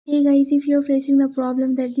Hey guys, if you're facing the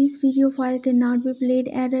problem that this video file cannot be played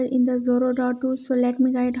error in the Zoro.to, so let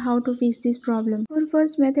me guide how to fix this problem. Our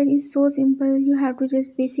first method is so simple, you have to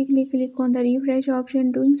just basically click on the refresh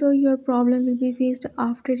option. Doing so, your problem will be fixed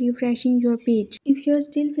after refreshing your page. If you're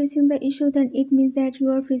still facing the issue, then it means that you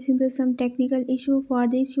are facing some technical issue. For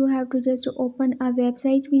this, you have to just open a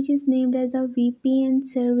website which is named as the VPN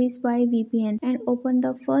service by VPN and open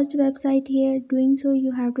the first website here. Doing so,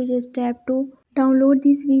 you have to just tap to download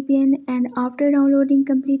this VPN, and after downloading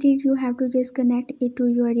completed you have to just connect it to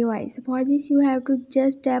your device. For this you have to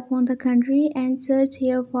just tap on the country and search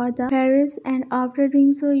here for the Paris, and after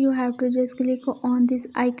doing so you have to just click on this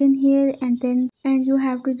icon here and you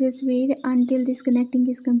have to just wait until this connecting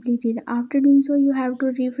is completed. After doing so you have to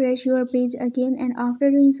refresh your page again, and after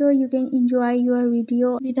doing so you can enjoy your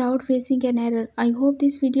video without facing an error. I hope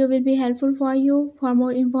this video will be helpful for you. For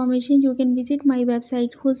more information you can visit my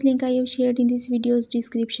website whose link I have shared in this video's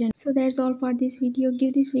description. So that's all for this video.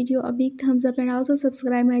 Give this video a big thumbs up and also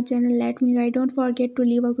subscribe my channel. Let me guide. Don't forget to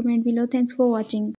leave a comment below. Thanks for watching.